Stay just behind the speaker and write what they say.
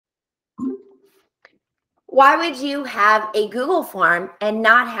Why would you have a Google form and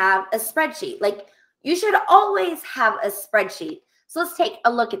not have a spreadsheet? Like, you should always have a spreadsheet. So let's take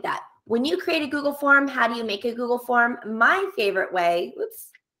a look at that. When you create a Google form, how do you make a Google form? My favorite way,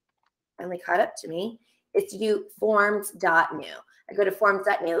 oops, finally caught up to me, is to do forms.new. I go to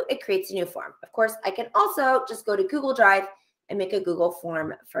forms.new, it creates a new form. Of course, I can also just go to Google Drive and make a Google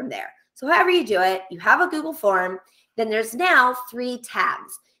form from there. So however you do it, you have a Google form, then there's now 3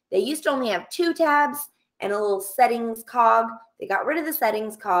 tabs. They used to only have 2 tabs and a little settings cog. They got rid of the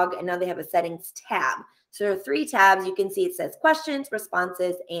settings cog and now they have a settings tab. So there are 3 tabs. You can see it says questions,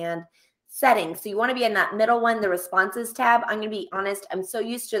 responses, and settings. So you want to be in that middle one, the responses tab. I'm going to be honest, I'm so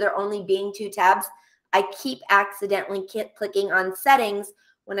used to there only being 2 tabs. I keep accidentally clicking on settings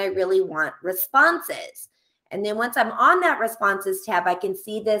when I really want responses. And then once I'm on that responses tab, I can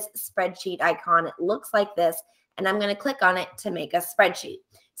see this spreadsheet icon. It looks like this, and I'm going to click on it to make a spreadsheet.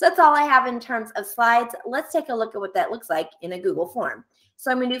 So that's all I have in terms of slides. Let's take a look at what that looks like in a Google form.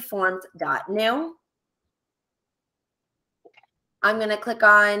 So I'm going to do forms.new. I'm going to click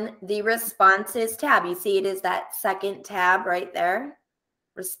on the responses tab. You see it is that second tab right there,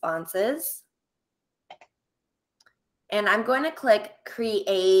 responses. And I'm going to click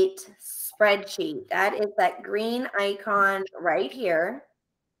create spreadsheet. That is that green icon right here.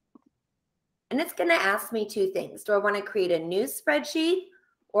 And it's going to ask me 2 things. Do I want to create a new spreadsheet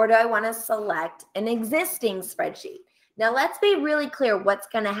or do I want to select an existing spreadsheet? Now let's be really clear what's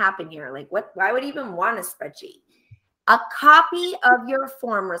going to happen here. Like why would you even want a spreadsheet? A copy of your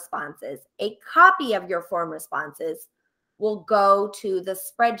form responses, will go to the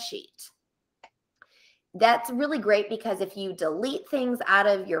spreadsheet. That's really great because if you delete things out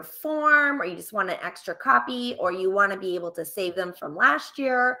of your form or you just want an extra copy or you want to be able to save them from last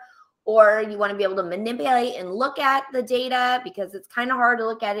year or you want to be able to manipulate and look at the data because it's kind of hard to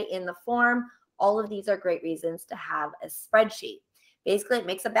look at it in the form, all of these are great reasons to have a spreadsheet. Basically, it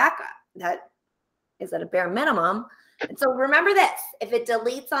makes a backup. That is at a bare minimum. And so remember this, if it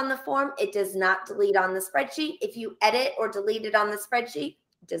deletes on the form, it does not delete on the spreadsheet. If you edit or delete it on the spreadsheet,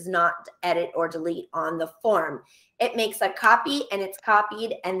 it does not edit or delete on the form. It makes a copy and it's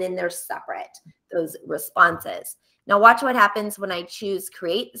copied and then they're separate, those responses. Now watch what happens when I choose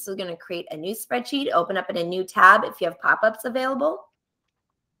create. This is going to create a new spreadsheet, open up in a new tab if you have pop-ups available.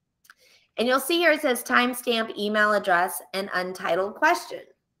 And you'll see here it says timestamp, email address, and untitled question.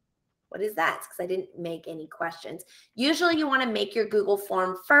 What is that? It's because I didn't make any questions. Usually you want to make your Google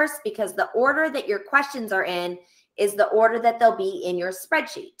form first because the order that your questions are in is the order that they'll be in your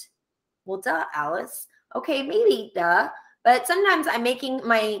spreadsheet. Well, duh, Alice. Okay, maybe duh. But sometimes I'm making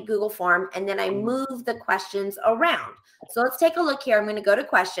my Google form and then I move the questions around. So let's take a look here. I'm going to go to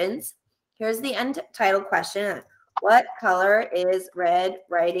questions. Here's the untitled question. What color is Red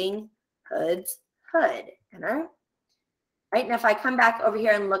Riding Hood's hood? Enter. Right, and if I come back over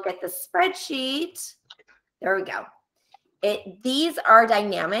here and look at the spreadsheet, there we go. These are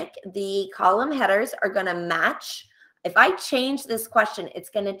dynamic. The column headers are going to match. If I change this question, it's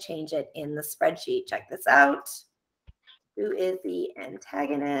going to change it in the spreadsheet. Check this out. Who is the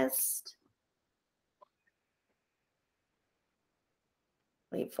antagonist?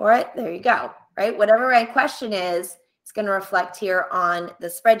 Wait for it. There you go. Right, whatever my question is, it's going to reflect here on the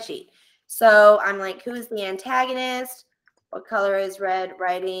spreadsheet. So I'm like, who is the antagonist? What color is Red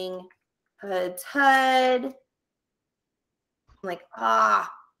Riding Hood's hood? I'm like,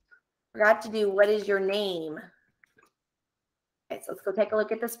 forgot to do what is your name? Okay, so let's go take a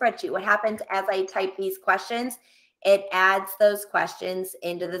look at the spreadsheet. What happens as I type these questions? It adds those questions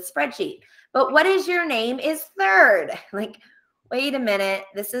into the spreadsheet. But what is your name is third. Like, wait a minute.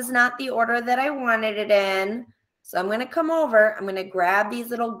 This is not the order that I wanted it in. So I'm going to come over. I'm going to grab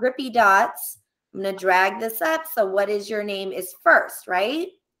these little grippy dots. I'm going to drag this up. So what is your name is first, right?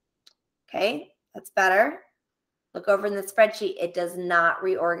 Okay, that's better. Look over in the spreadsheet. It does not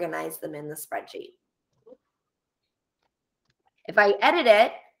reorganize them in the spreadsheet. If I edit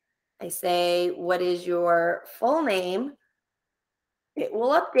it, I say, what is your full name? It will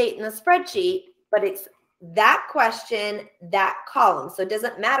update in the spreadsheet, but it's that question, that column. So it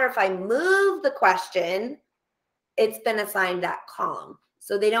doesn't matter if I move the question, it's been assigned that column.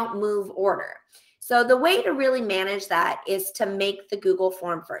 So they don't move order. So the way to really manage that is to make the Google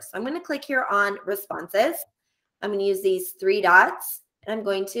form first. So I'm going to click here on responses. I'm going to use these 3 dots and I'm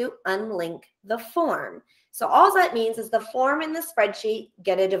going to unlink the form. So all that means is the form in the spreadsheet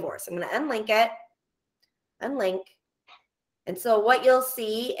get a divorce. I'm going to unlink it, unlink. And so what you'll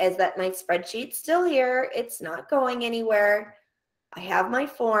see is that my spreadsheet's still here. It's not going anywhere. I have my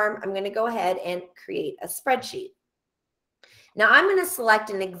form. I'm going to go ahead and create a spreadsheet. Now I'm going to select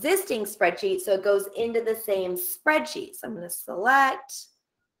an existing spreadsheet so it goes into the same spreadsheet. So I'm going to select,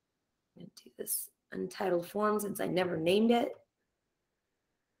 I'm going to do this untitled form since I never named it.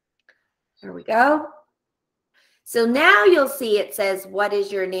 There we go. So now you'll see it says, what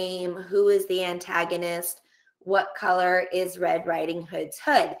is your name? Who is the antagonist? What color is Red Riding Hood's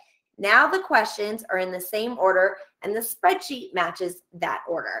hood? Now the questions are in the same order and the spreadsheet matches that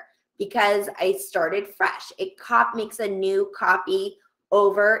order because I started fresh. It makes a new copy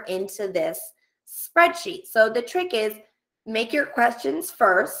over into this spreadsheet. So the trick is make your questions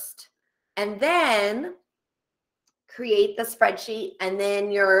first and then create the spreadsheet, and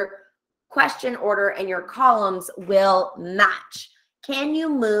then your question order and your columns will match. Can you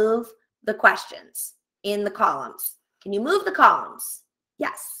move the questions in the columns? Can you move the columns?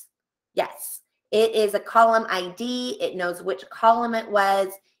 Yes. Yes. It is a column ID. It knows which column it was.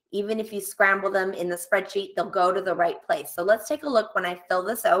 Even if you scramble them in the spreadsheet, they'll go to the right place. So let's take a look when I fill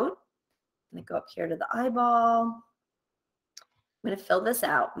this out. I'm going to go up here to the eyeball. I'm going to fill this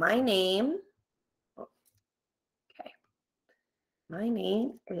out. My name. Okay. My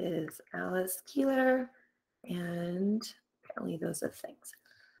name is Alice Keeler, and apparently those are things.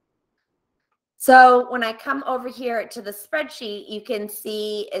 So when I come over here to the spreadsheet, you can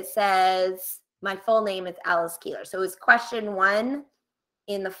see it says my full name is Alice Keeler. So it's question 1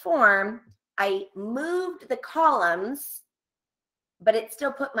 in the form. I moved the columns, but it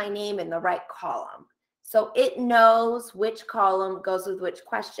still put my name in the right column. So it knows which column goes with which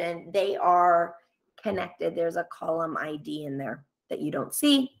question. They are connected. There's a column ID in there that you don't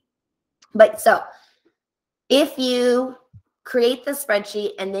see. But so if you create the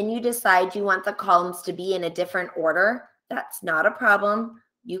spreadsheet and then you decide you want the columns to be in a different order, that's not a problem.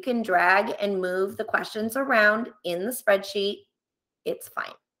 You can drag and move the questions around in the spreadsheet. It's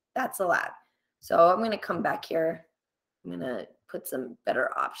fine. That's allowed. So I'm going to come back here. I'm going to put some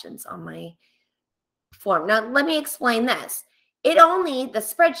better options on my form. Now, let me explain this. The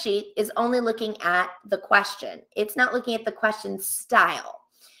spreadsheet is only looking at the question. It's not looking at the question style.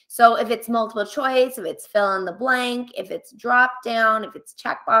 So if it's multiple choice, if it's fill in the blank, if it's drop down, if it's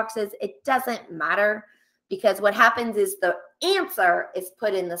check boxes, it doesn't matter, because what happens is the answer is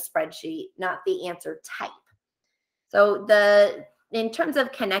put in the spreadsheet, not the answer type. So in terms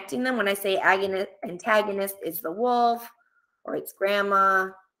of connecting them, when I say antagonist is the wolf, or it's grandma,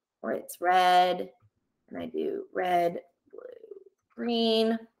 or it's red, and I do red, blue,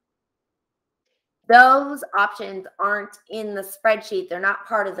 green, those options aren't in the spreadsheet. They're not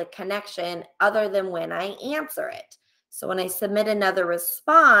part of the connection other than when I answer it. So when I submit another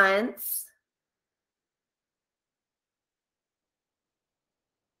response,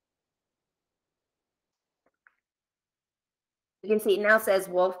 you can see it now says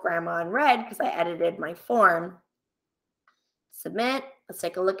wolf, grandma, and red because I edited my form. Submit. Let's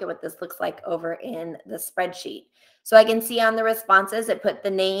take a look at what this looks like over in the spreadsheet. So I can see on the responses, it put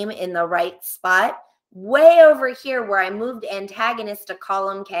the name in the right spot. Way over here where I moved antagonist to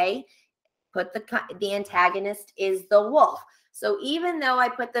column K, put the antagonist is the wolf. So even though I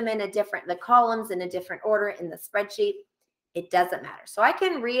put them in the columns in a different order in the spreadsheet, it doesn't matter. So I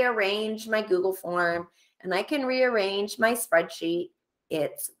can rearrange my Google form and I can rearrange my spreadsheet.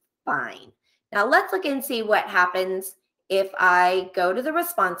 It's fine. Now let's look and see what happens if I go to the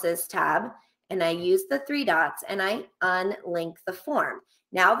responses tab and I use the 3 dots and I unlink the form.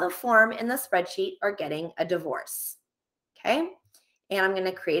 Now the form and the spreadsheet are getting a divorce. Okay. And I'm going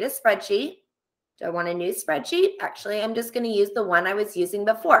to create a spreadsheet. Do I want a new spreadsheet? Actually, I'm just going to use the one I was using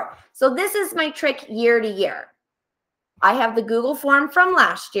before. So this is my trick year to year. I have the Google form from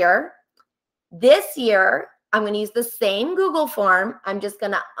last year. This year, I'm going to use the same Google form. I'm just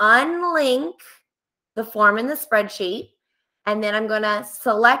going to unlink the form in the spreadsheet. And then I'm going to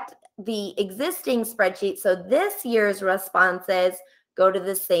select the existing spreadsheet. So this year's responses go to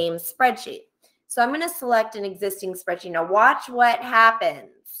the same spreadsheet. So I'm going to select an existing spreadsheet. Now watch what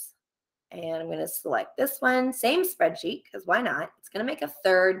happens. And I'm going to select this one, same spreadsheet, because why not? It's going to make a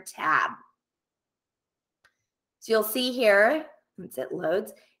 3rd tab. So you'll see here, once it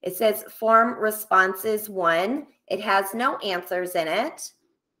loads, it says form responses 1. It has no answers in it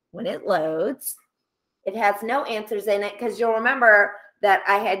when it loads. It has no answers in it because you'll remember that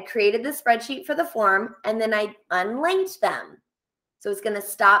I had created the spreadsheet for the form and then I unlinked them. So it's going to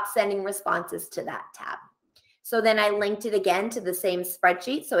stop sending responses to that tab. So then I linked it again to the same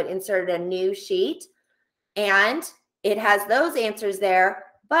spreadsheet. So it inserted a new sheet and it has those answers there,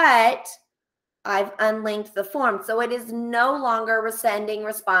 but I've unlinked the form. So it is no longer sending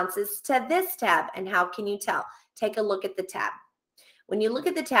responses to this tab. And how can you tell? Take a look at the tab. When you look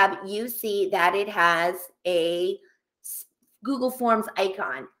at the tab, you see that it has a Google Forms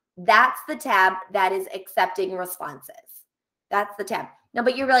icon. That's the tab that is accepting responses. That's the tab. Now,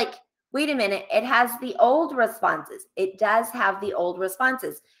 but you're like, wait a minute, it has the old responses. It does have the old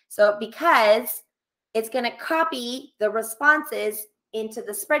responses. So because it's going to copy the responses into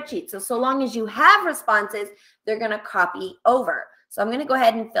the spreadsheet. So long as you have responses, they're going to copy over. So I'm going to go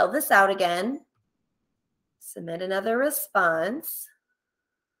ahead and fill this out again. Submit another response.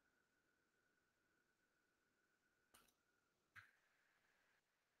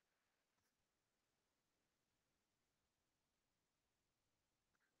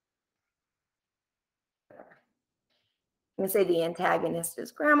 I'm going to say the antagonist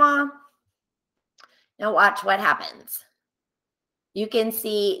is grandma. Now watch what happens. You can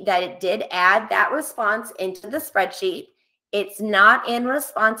see that it did add that response into the spreadsheet. It's not in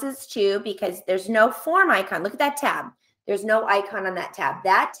responses to because there's no form icon. Look at that tab. There's no icon on that tab.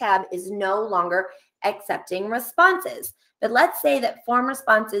 That tab is no longer accepting responses. But let's say that form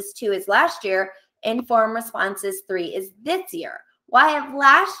responses 2 is last year and form responses 3 is this year. Well, I have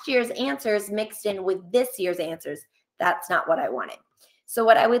last year's answers mixed in with this year's answers. That's not what I wanted. So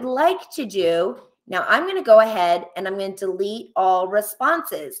what I would like to do, now I'm going to go ahead and I'm going to delete all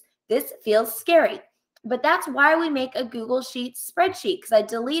responses. This feels scary, but that's why we make a Google Sheets spreadsheet, because I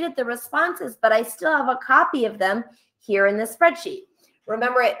deleted the responses, but I still have a copy of them here in the spreadsheet.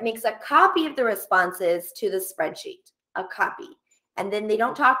 Remember, it makes a copy of the responses to the spreadsheet, a copy, and then they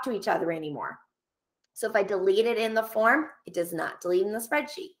don't talk to each other anymore. So if I delete it in the form, it does not delete in the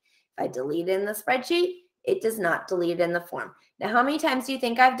spreadsheet. If I delete it in the spreadsheet, it does not delete it in the form. Now, how many times do you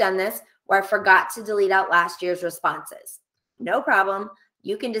think I've done this where I forgot to delete out last year's responses? No problem.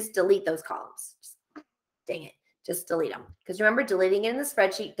 You can just delete those columns. Just, dang it. Just delete them. Because remember, deleting it in the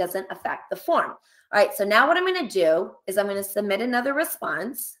spreadsheet doesn't affect the form. All right, so now what I'm going to do is I'm going to submit another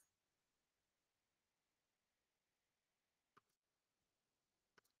response.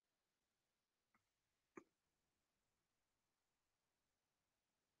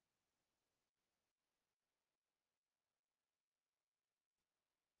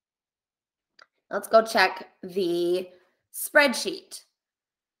 Let's go check the spreadsheet.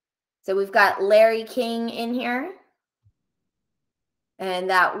 So we've got Larry King in here. And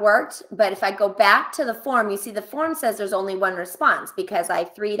that worked. But if I go back to the form, you see the form says there's only one response because I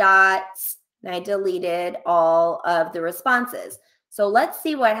have 3 dots and I deleted all of the responses. So let's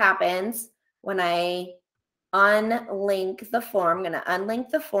see what happens when I unlink the form. I'm going to unlink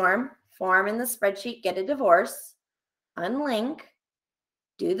the form in the spreadsheet, get a divorce, unlink,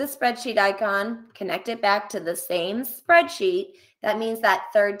 do the spreadsheet icon, connect it back to the same spreadsheet. That means that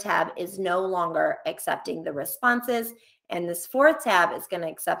third tab is no longer accepting the responses. And this fourth tab is going to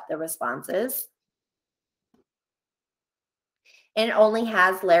accept the responses. And it only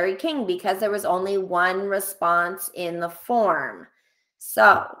has Larry King because there was only one response in the form.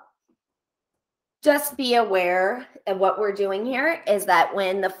 So just be aware of what we're doing here is that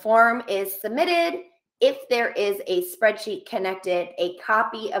when the form is submitted, if there is a spreadsheet connected, a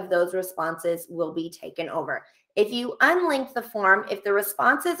copy of those responses will be taken over. If you unlink the form, if the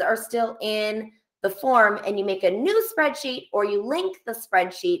responses are still in the form and you make a new spreadsheet or you link the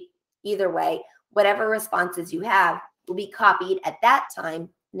spreadsheet, either way, whatever responses you have will be copied at that time,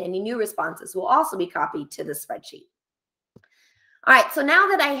 and any new responses will also be copied to the spreadsheet. All right, so now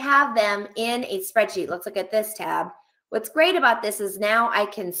that I have them in a spreadsheet, let's look at this tab. What's great about this is now I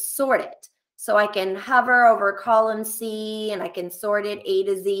can sort it. So I can hover over column C and I can sort it A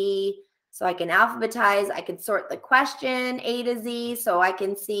to Z. So I can alphabetize, I can sort the question A to Z so I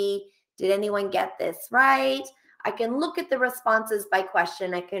can see, did anyone get this right? I can look at the responses by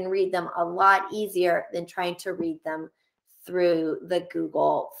question. I can read them a lot easier than trying to read them through the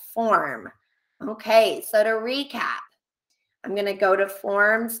Google form. Okay, so to recap, I'm going to go to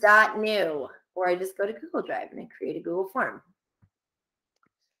forms.new, or I just go to Google Drive and I create a Google form.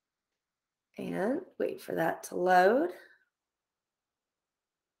 And wait for that to load.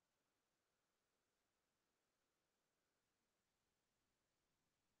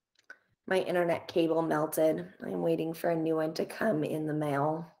 My internet cable melted. I'm waiting for a new one to come in the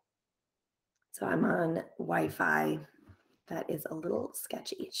mail. So I'm on Wi-Fi. That is a little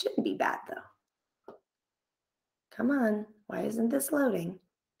sketchy. It shouldn't be bad though. Come on. Why isn't this loading?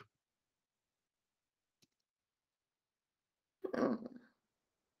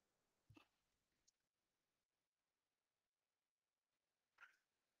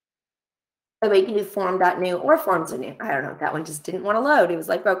 Oh, wait, you can do form.new or forms.new. I don't know. That one just didn't want to load. It was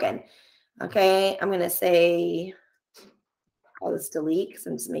like broken. Okay, I'm going to say, I'll just delete because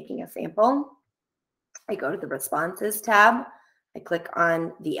I'm just making a sample. I go to the responses tab. I click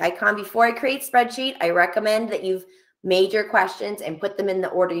on the icon. Before I create spreadsheet, I recommend that you've major questions and put them in the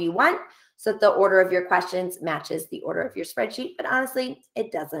order you want so that the order of your questions matches the order of your spreadsheet. But honestly,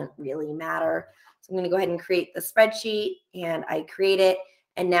 it doesn't really matter. So I'm going to go ahead and create the spreadsheet, and I create it.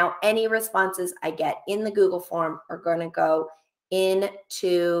 And now any responses I get in the Google form are going to go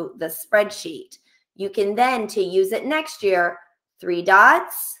into the spreadsheet. You can then, to use it next year, 3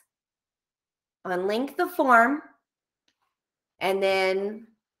 dots, unlink the form, and then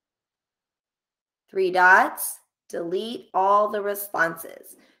 3 dots, delete all the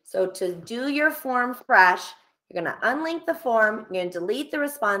responses. So to do your form fresh, you're going to unlink the form, you're going to delete the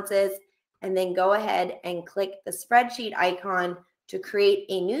responses, and then go ahead and click the spreadsheet icon to create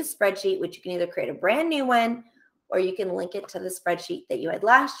a new spreadsheet, which you can either create a brand new one or you can link it to the spreadsheet that you had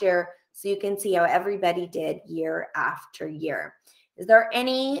last year so you can see how everybody did year after year. Is there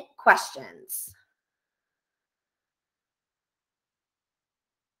any questions?